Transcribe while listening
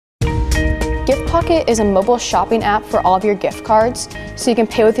Giftpocket is a mobile shopping app for all of your gift cards. So you can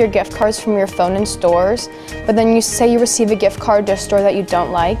pay with your gift cards from your phone in stores, but then you say you receive a gift card to a store that you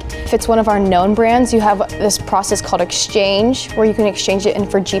don't like. If it's one of our known brands, you have this process called exchange, where you can exchange it in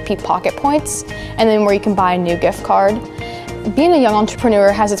for GP Pocket points, and then where you can buy a new gift card. Being a young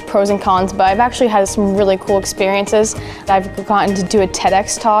entrepreneur has its pros and cons, but I've actually had some really cool experiences. I've gotten to do a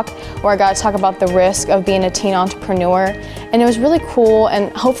TEDx talk where I got to talk about the risk of being a teen entrepreneur, and it was really cool,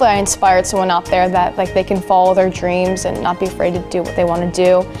 and hopefully I inspired someone out there that they can follow their dreams and not be afraid to do what they want to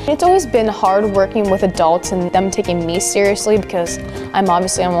do. It's always been hard working with adults and them taking me seriously because I'm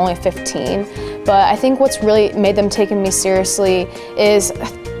only 15, but I think what's really made them taking me seriously is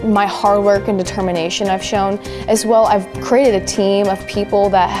my hard work and determination I've shown. As well, I've created a team of people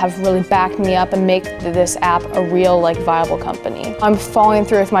that have really backed me up and make this app a real viable company. I'm following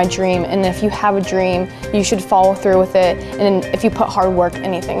through with my dream, and if you have a dream, you should follow through with it, and if you put hard work,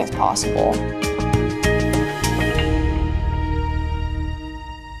 anything is possible.